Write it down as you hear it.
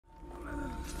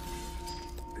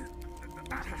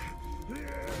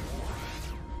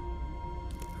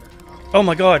Oh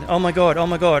my god, oh my god, oh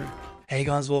my god. Hey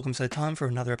guys, welcome. So time for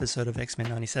another episode of X-Men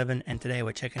 97, and today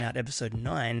we're checking out episode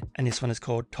 9, and this one is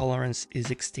called Tolerance is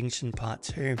Extinction Part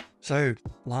 2. So,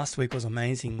 last week was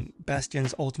amazing.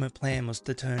 Bastion's ultimate plan was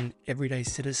to turn everyday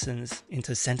citizens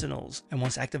into sentinels, and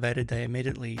once activated, they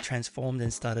immediately transformed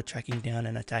and started tracking down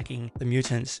and attacking the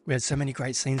mutants. We had so many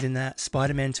great scenes in that.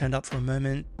 Spider-Man turned up for a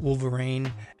moment,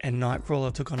 Wolverine and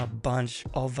Nightcrawler took on a bunch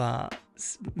of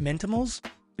mentimals?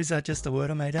 Is that just a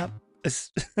word I made up?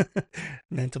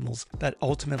 Mentimals. But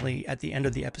ultimately, at the end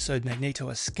of the episode, Magneto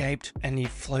escaped and he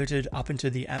floated up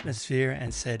into the atmosphere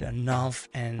and said enough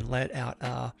and let out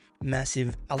a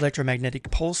massive electromagnetic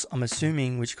pulse, I'm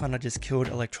assuming, which kind of just killed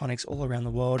electronics all around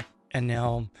the world. And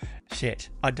now, shit,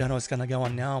 I don't know what's going to go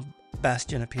on now.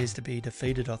 Bastion appears to be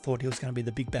defeated. I thought he was going to be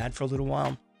the big bad for a little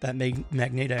while. That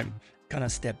Magneto kind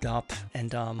of stepped up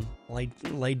and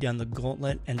laid down the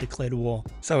gauntlet and declared war.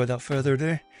 So without further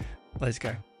ado, let's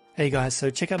go. Hey guys, so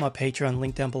check out my Patreon,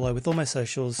 link down below with all my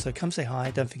socials, so come say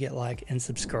hi, don't forget like and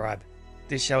subscribe.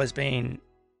 This show has been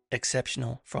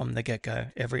exceptional from the get-go.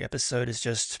 Every episode is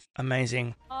just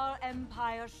amazing. Our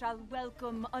empire shall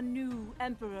welcome a new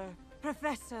emperor,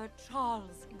 Professor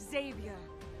Charles Xavier.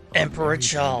 Emperor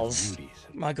Charles.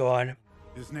 My god.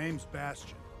 His name's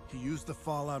Bastion. He used the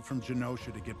fallout from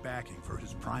Genosha to get backing for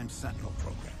his Prime Sentinel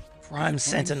program. Prime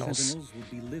Sentinels. Would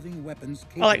be living weapons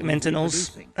I like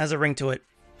Mentinels. Has a ring to it.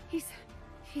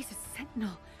 He's a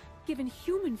sentinel, given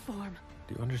human form.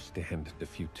 Do you understand the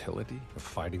futility of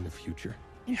fighting the future?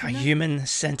 A human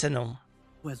sentinel.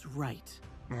 Was right.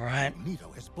 Right. Magneto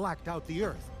has blacked out the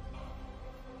Earth.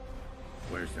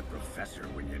 Where's the professor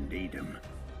when you need him?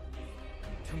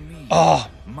 To me,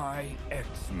 Oh, my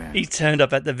X-Men. he turned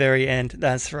up at the very end.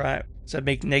 That's right. So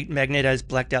Magneto's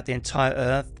blacked out the entire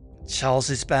Earth. Charles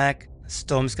is back.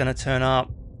 Storm's gonna turn up.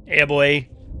 Yeah, boy.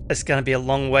 It's gonna be a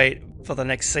long wait for the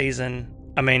next season.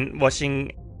 I mean,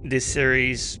 watching this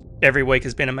series every week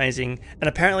has been amazing. And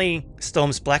apparently,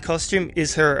 Storm's black costume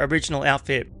is her original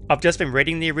outfit. I've just been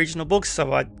reading the original books,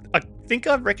 so I think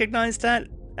I've recognized that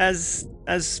as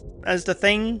the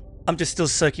thing. I'm just still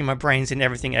soaking my brains in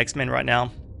everything X-Men right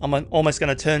now. I'm almost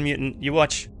gonna turn mutant. You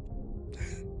watch.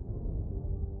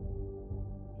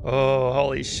 Oh,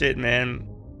 holy shit, man.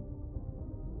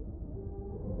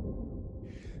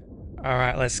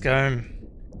 Alright, let's go.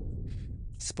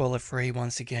 Spoiler free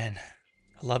once again.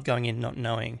 I love going in not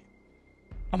knowing.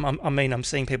 I'm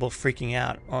seeing people freaking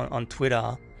out on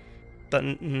Twitter,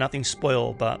 but nothing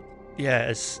spoiled. But yeah,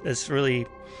 it's really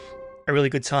a really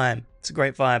good time. It's a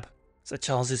great vibe. So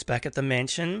Charles is back at the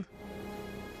mansion.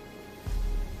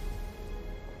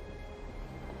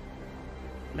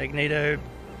 Magneto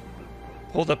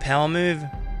pulled a power move.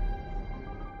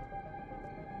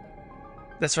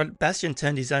 That's right, Bastion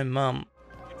turned his own mum.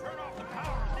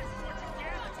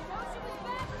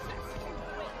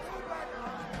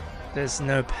 There's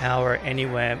no power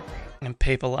anywhere, and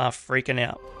people are freaking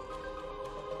out.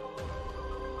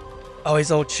 Oh,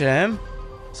 his old Charm?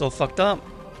 It's all fucked up.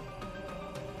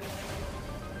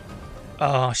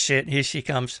 Oh shit, here she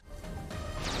comes.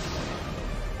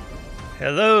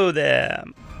 Hello there.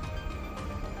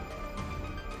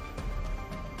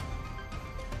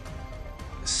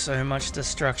 So much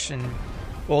destruction.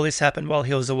 All this happened while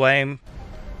he was away.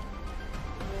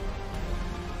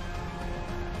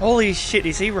 Holy shit,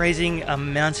 is he raising a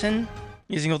mountain?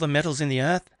 Using all the metals in the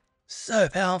earth? So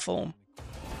powerful.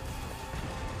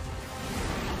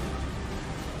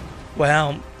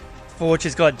 Wow. Forge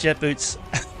has got jet boots.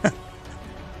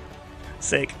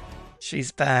 Sick.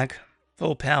 She's back.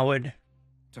 Full powered.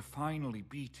 To finally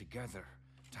be together.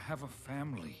 To have a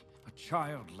family. A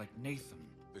child like Nathan.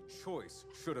 The choice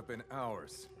should have been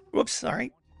ours. Whoops,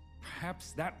 sorry.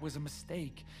 Perhaps that was a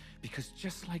mistake. Because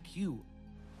just like you,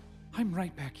 I'm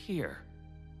right back here.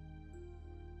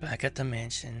 Back at the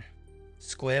mansion.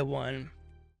 Square one.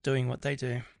 Doing what they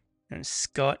do. And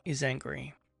Scott is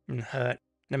angry and hurt.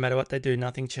 No matter what they do,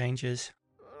 nothing changes.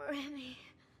 Remy,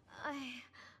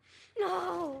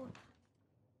 No!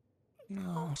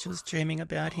 Oh, she was dreaming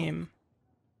about him.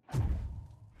 How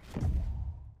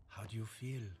do you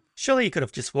feel? Surely you could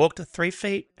have just walked 3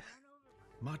 feet.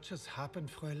 Much has happened,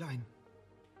 Fräulein.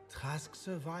 Trask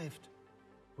survived.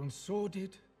 And so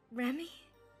did... Remy?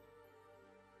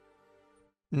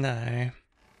 No.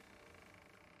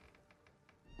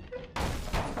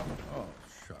 Oh,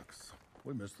 shucks.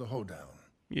 We missed the hoedown.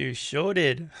 You sure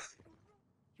did.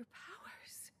 Your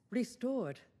powers.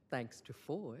 Restored, thanks to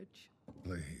Forge.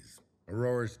 Please.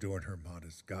 Aurora's doing her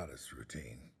modest goddess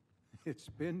routine. It's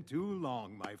been too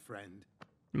long, my friend.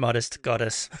 Modest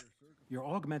goddess. Your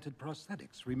augmented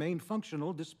prosthetics remain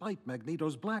functional despite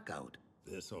Magneto's blackout.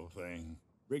 This whole thing.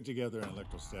 Rigged together an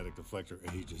electrostatic deflector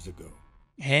ages ago.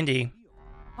 Handy.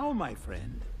 Oh, my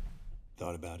friend.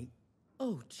 Thought about it?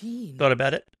 Oh, Gene. Thought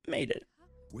about it, made it.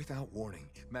 Without warning,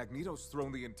 Magneto's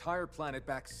thrown the entire planet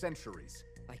back centuries.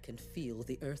 I can feel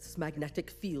the Earth's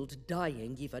magnetic field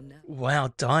dying even now.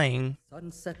 Wow, dying.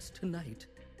 Sun sets tonight.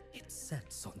 It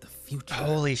sets on the future.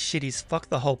 Holy shit, he's fucked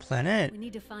the whole planet. We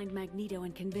need to find Magneto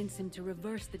and convince him to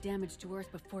reverse the damage to Earth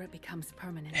before it becomes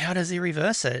permanent. How does he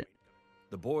reverse it?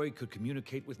 The boy could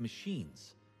communicate with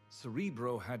machines.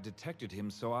 Cerebro had detected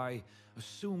him, so I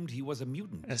assumed he was a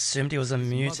mutant. Assumed he was a His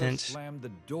mother mutant. slammed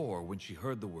the door when she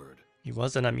heard the word. He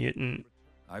wasn't a mutant.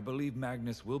 I believe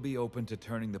Magnus will be open to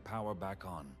turning the power back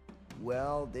on.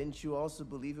 Well, didn't you also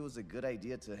believe it was a good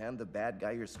idea to hand the bad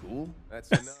guy your school? That's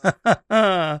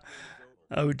enough.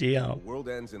 Oh dear. The world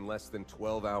ends in less than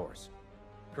 12 hours.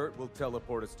 Kurt will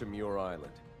teleport us to Muir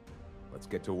Island. Let's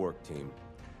get to work, team.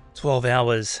 12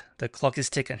 hours. The clock is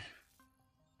ticking.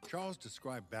 Charles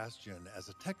described Bastion as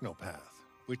a technopath,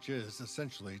 which is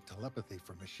essentially telepathy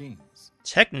for machines.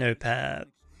 Technopath.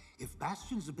 If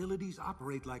Bastion's abilities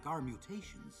operate like our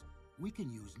mutations, we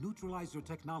can use neutralizer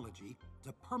technology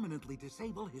to permanently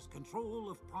disable his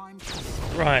control of Prime.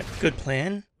 Right, good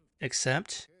plan.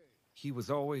 Except... He was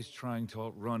always trying to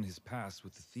outrun his past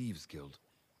with the Thieves Guild.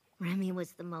 Remy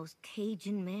was the most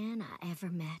Cajun man I ever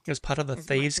met. He was part of the As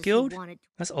Thieves much as he Guild? wanted to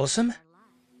That's awesome.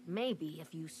 Maybe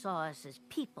if you saw us as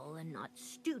people and not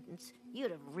students,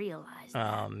 you'd have realized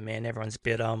Oh man, everyone's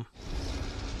bitter.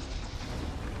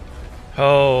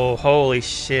 Oh, holy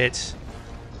shit.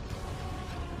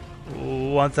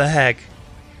 What the heck?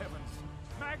 Heavens,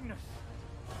 Magnus!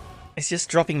 It's just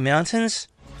dropping mountains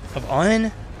of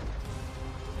iron?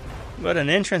 What an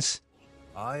entrance.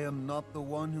 I am not the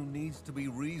one who needs to be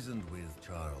reasoned with,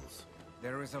 Charles.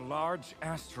 There is a large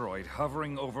asteroid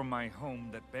hovering over my home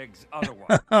that begs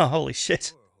otherwise. Oh, holy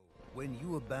shit. When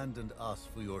you abandoned us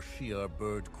for your Shi'ar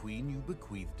bird queen, you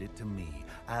bequeathed it to me,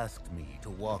 asked me to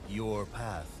walk your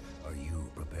path. Are you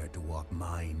prepared to walk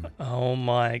mine? Oh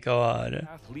my god. The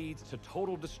path leads to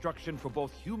total destruction for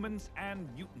both humans and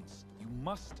mutants. You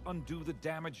must undo the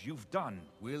damage you've done.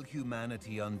 Will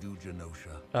humanity undo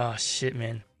Genosha? Oh shit,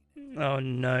 man. Oh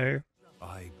no.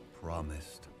 I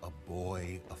promised a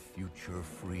boy a future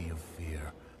free of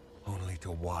fear, only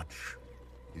to watch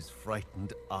his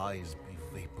frightened eyes be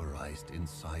vaporized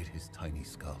inside his tiny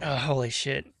skull. Oh, holy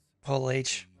shit. Paul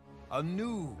H. A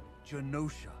new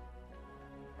Genosha.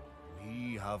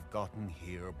 We have gotten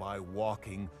here by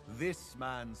walking this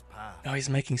man's path. Oh, he's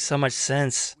making so much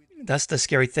sense. That's the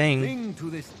scary thing. Cling to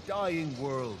this dying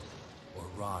world, or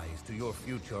rise to your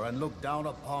future and look down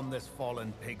upon this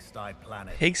fallen pigsty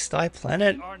planet. Pigsty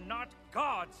planet? We are not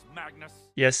gods, Magnus.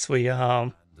 Yes, we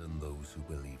are. And those who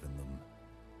believe in them.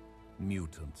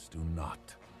 Mutants do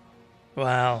not.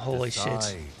 Wow, holy Decide,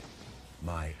 shit.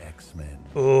 my X-Men.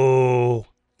 Oh,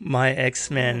 my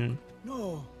X-Men.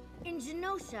 No. In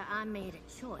Genosha, I made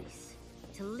a choice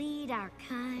to lead our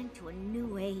kind to a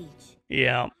new age.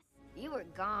 Yeah. You were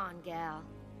gone, gal.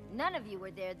 None of you were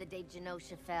there the day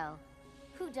Genosha fell.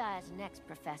 Who dies next,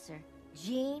 Professor?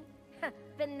 Jean?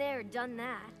 Been there, done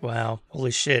that. Wow,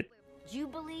 holy shit.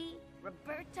 Jubilee?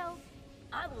 Roberto?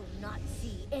 I will not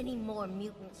see any more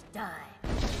mutants die.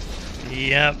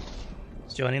 Yep.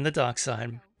 Joining the dark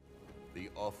side. The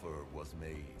offer was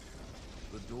made.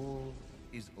 The door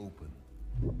is open.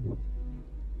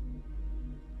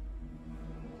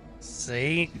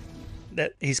 See?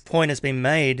 That his point has been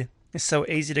made. It's so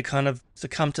easy to kind of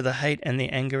succumb to the hate and the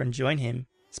anger and join him.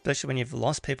 Especially when you've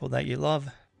lost people that you love.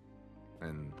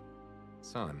 And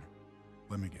son.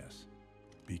 Let me guess.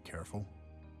 Be careful.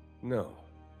 No.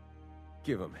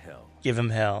 Give him hell. Give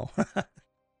him hell.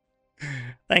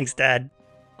 Thanks, Dad.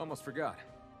 Almost forgot.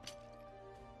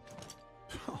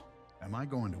 Am I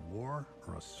going to war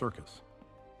or a circus?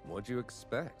 What'd you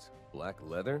expect? Black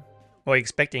leather? Or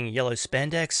expecting yellow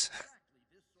spandex?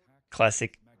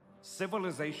 Classic.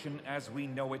 Civilization as we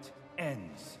know it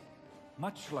ends.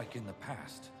 Much like in the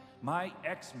past, my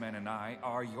X-Men and I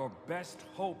are your best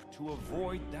hope to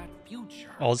avoid that future.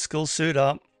 Old school suit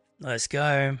up. Let's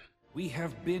go. We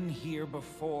have been here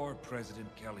before,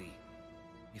 President Kelly.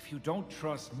 If you don't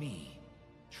trust me,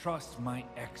 trust my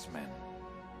X-Men.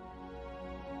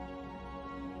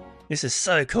 This is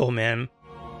so cool, man.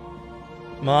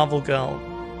 Marvel Girl.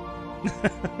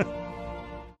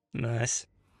 Nice.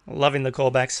 Loving the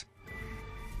callbacks.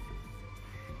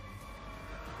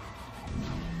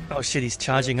 Oh shit, he's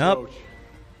charging up.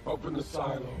 Open the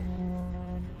silo.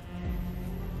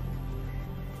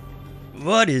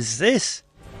 What is this?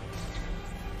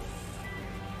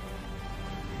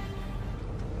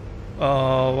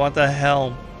 Oh, what the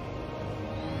hell?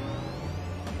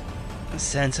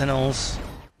 Sentinels.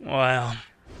 Wow.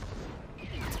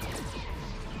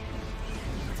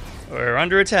 We're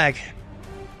under attack.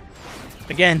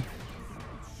 Again.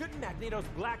 Shouldn't Magneto's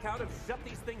blackout have shut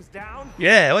these things down?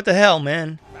 Yeah, what the hell,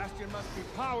 man? Bastion must be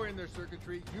powering their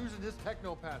circuitry using his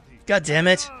technopathy. God damn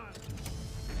it.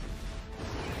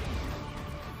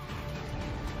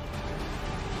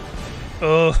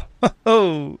 Oh, ho,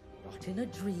 ho. Not in a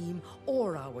dream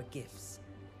or our gifts,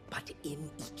 but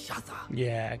in each other.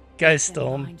 Yeah, go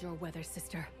Storm. Mind your weather,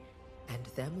 sister. And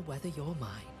them weather your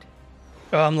mind.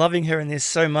 Oh, I'm loving her in this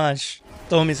so much.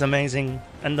 Storm is amazing,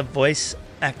 and the voice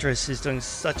actress is doing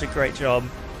such a great job.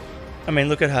 I mean,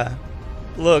 look at her.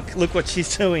 Look what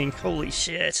she's doing. Holy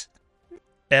shit.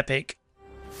 Epic.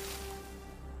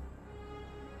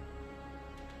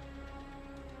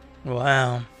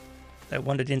 Wow. They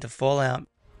wandered into Fallout.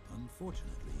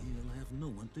 Unfortunately, you'll have no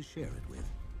one to share it with.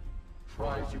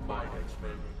 Try as you might,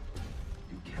 X-Men.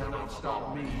 You cannot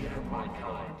stop me and my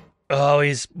kind. Oh,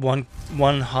 he's one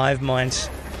hive mind.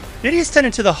 Did he just turn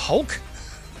into the Hulk?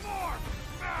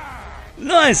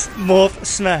 Nice! Morph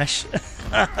smash.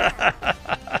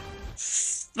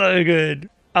 So good.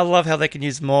 I love how they can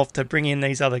use Morph to bring in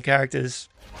these other characters.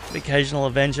 The occasional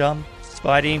Avenger,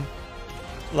 Spidey.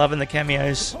 Loving the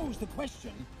cameos. Pose the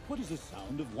question, what is the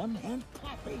sound of one hand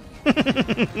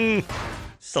clapping?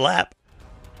 Slap.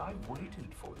 I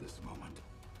waited for this moment.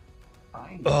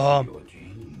 I Oh. know your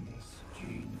genius,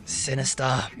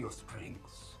 Sinister. your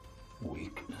strengths,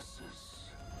 weaknesses.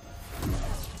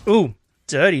 Ooh,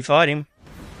 dirty fighting.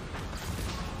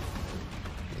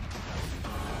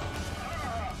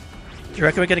 Do you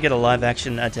reckon we're going to get a live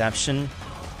action adaptation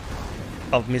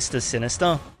of Mr.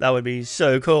 Sinister? That would be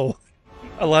so cool.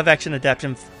 A live action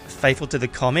adaptation faithful to the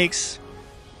comics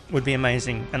would be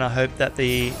amazing, and I hope that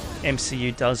the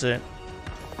MCU does it.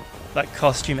 Like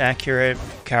costume accurate,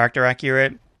 character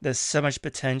accurate. There's so much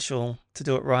potential to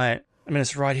do it right. I mean,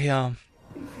 it's right here.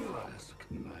 If you ask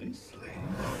nicely,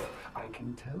 I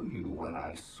can tell you when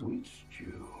I switched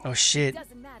you. Oh shit.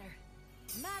 Doesn't matter.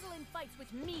 Madeline fights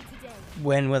with me today.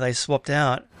 When were they swapped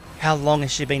out? How long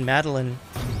has she been Madeline?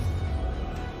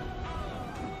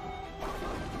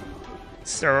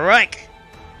 Strike!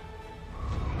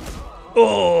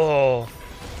 Oh!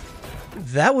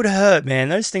 That would hurt, man.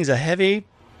 Those things are heavy.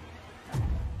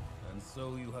 And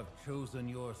so you have chosen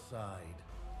your side.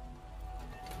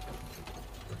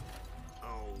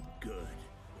 Oh, good.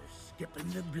 We're skipping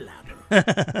the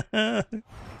blabber.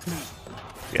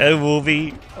 Go,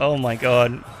 Wolvie. Oh my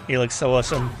god. He looks so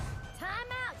awesome. Time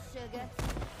out, sugar.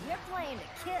 You're playing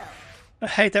to kill. I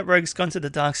hate that Rogue's gone to the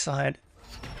dark side.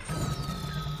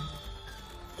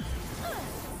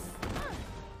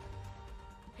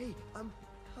 Hey, I'm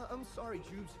sorry,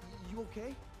 Jubes. You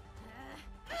okay?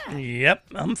 Yep,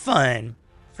 I'm fine.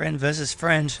 Friend versus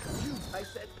friend. Jubes, I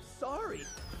said sorry.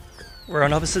 We're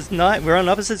on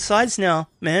opposite sides now,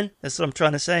 man. That's what I'm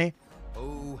trying to say.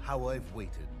 Oh, how I've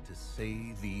waited to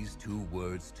say these two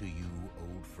words to you,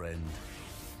 old friend.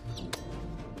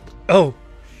 Oh.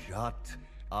 Shut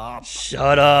up.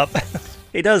 Shut up.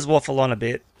 He does waffle on a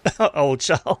bit. Old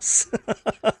Charles.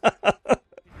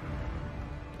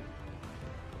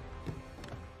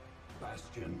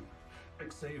 Bastion,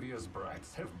 Xavier's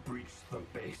brats have breached the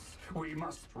base. We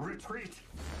must retreat.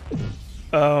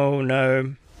 Oh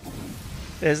no.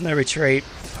 There's no retreat.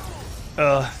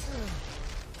 Ugh.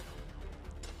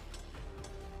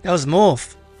 That was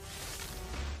Morph.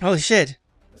 Holy shit.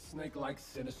 A snake like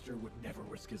Sinister would never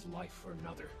risk his life for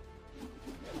another.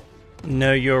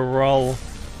 Know your role.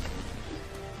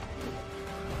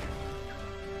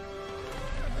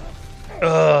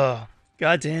 Ugh.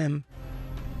 Goddamn.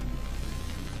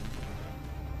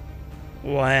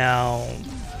 Wow.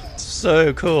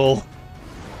 So cool.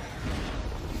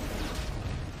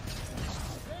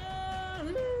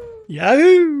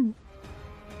 Yahoo!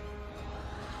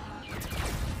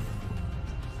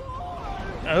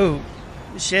 Oh,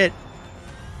 shit.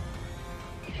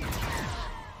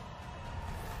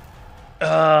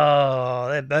 Oh,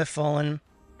 they're both falling.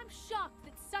 I'm shocked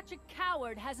that such a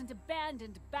coward hasn't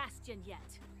abandoned Bastion yet.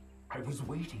 I was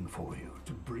waiting for you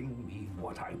to bring me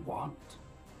what I want.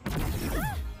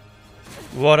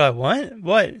 What I want?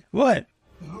 What?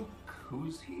 Look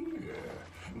who's here,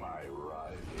 my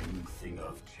writhing thing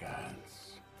of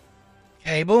chance.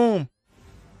 Okay, boom.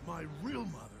 My real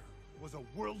mother was a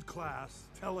world-class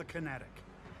telekinetic,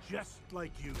 just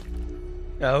like you.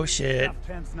 Oh shit. Enough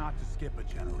tends not to skip a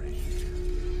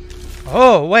generation.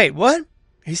 Oh, wait, what?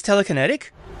 He's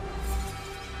telekinetic?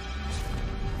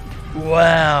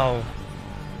 Wow.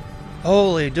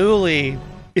 Holy dooly.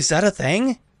 Is that a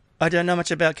thing? I don't know much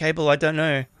about Cable, I don't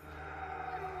know.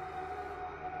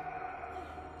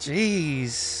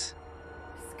 Jeez.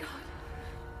 Scott,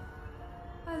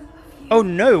 I love you. Oh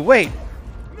no, wait.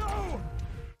 No.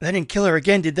 They didn't kill her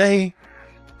again, did they?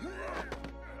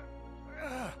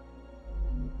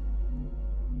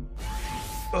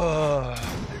 Ugh.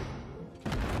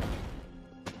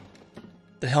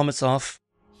 The helmet's off.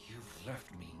 You've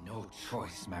left me no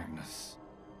choice, Magnus.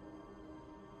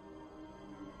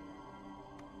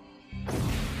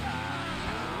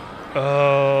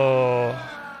 Oh,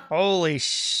 holy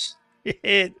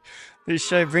shit. This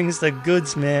show brings the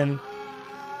goods, man.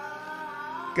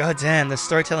 God damn, the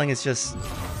storytelling is just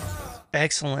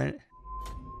excellent.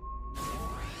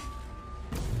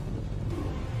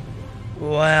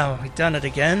 Wow, we done it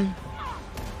again.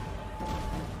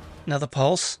 Another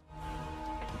pulse.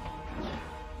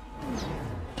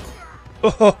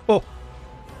 Oh,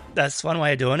 that's one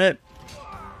way of doing it.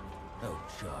 Oh,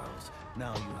 Charles,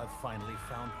 now you have finally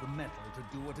found the metal to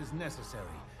do what is necessary.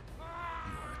 You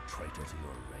are a traitor to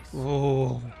your race.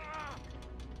 Oh,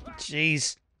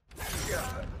 jeez.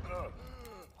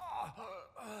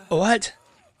 What?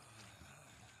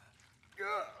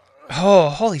 Oh,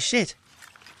 holy shit.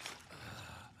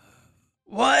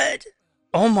 What?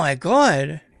 Oh my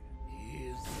god.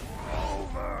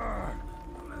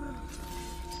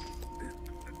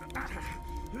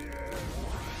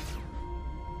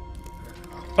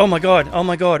 Oh my god, oh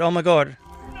my god, oh my god.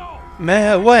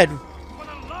 Man, what?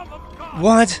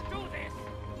 What?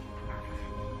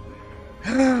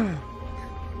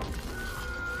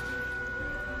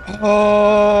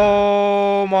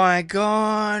 Oh my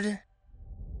god.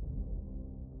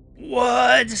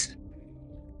 What?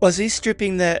 Was he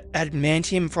stripping the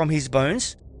adamantium from his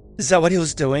bones? Is that what he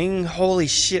was doing? Holy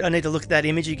shit, I need to look at that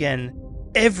image again.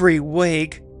 Every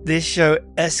week, this show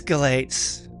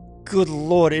escalates. Good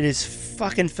lord, it is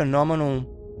fucking phenomenal.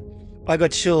 I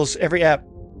got chills every app.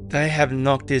 They have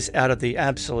knocked this out of the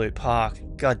absolute park.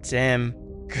 God damn.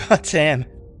 God damn.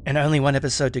 And only one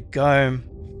episode to go.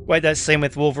 Wait, that scene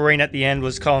with Wolverine at the end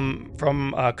was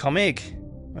from a comic?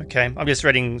 Okay, I'm just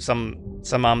reading some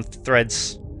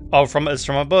threads. Oh, it's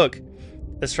from a book.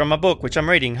 It's from a book, which I'm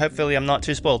reading. Hopefully I'm not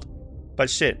too spoiled. But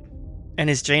shit. And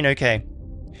is Jean okay?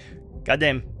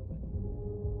 Goddamn.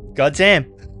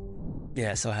 Goddamn.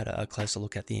 Yeah, so I had a closer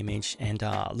look at the image, and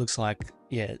looks like,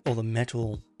 yeah, all the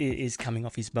metal is coming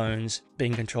off his bones,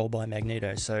 being controlled by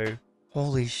Magneto. So,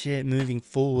 holy shit, moving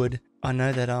forward, I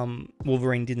know that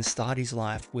Wolverine didn't start his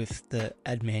life with the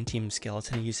adamantium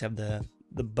skeleton. He used to have the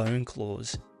bone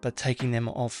claws, but taking them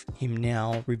off him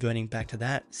now, reverting back to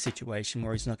that situation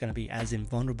where he's not going to be as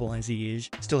invulnerable as he is,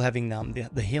 still having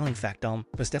the healing factor,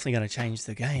 was definitely going to change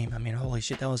the game. I mean, holy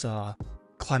shit, that was a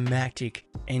climactic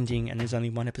ending, and there's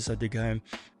only one episode to go.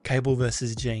 Cable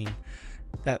versus Jean.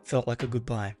 That felt like a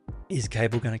goodbye. Is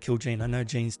Cable going to kill Jean? I know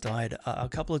Jean's died a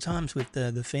couple of times with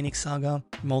the Phoenix Saga.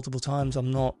 Multiple times.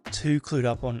 I'm not too clued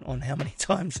up on how many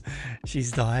times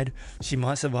she's died. She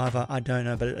might survive, I don't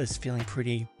know, but it's feeling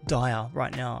pretty dire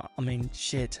right now. I mean,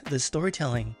 shit. The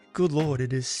storytelling. Good lord,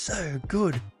 it is so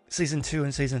good. Season 2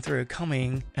 and Season 3 are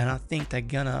coming, and I think they're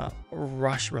gonna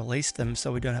rush release them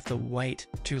so we don't have to wait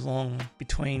too long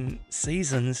between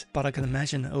seasons, but I can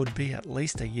imagine it would be at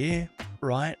least a year,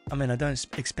 right? I mean, I don't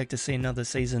expect to see another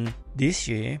season this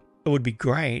year. It would be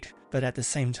great, but at the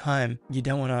same time, you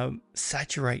don't want to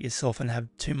saturate yourself and have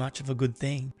too much of a good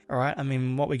thing, alright? I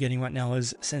mean, what we're getting right now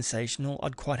is sensational.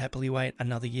 I'd quite happily wait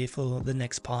another year for the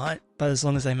next part, but as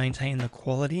long as they maintain the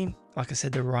quality, like I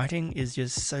said, the writing is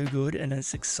just so good and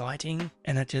it's exciting,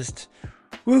 and it just,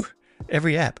 woo,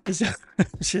 every app is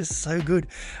just so good.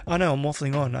 I know I'm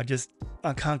waffling on,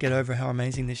 I can't get over how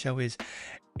amazing this show is.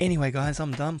 Anyway guys,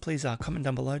 I'm done. Please comment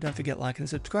down below, don't forget like and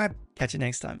subscribe. Catch you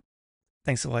next time.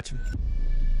 Thanks for watching.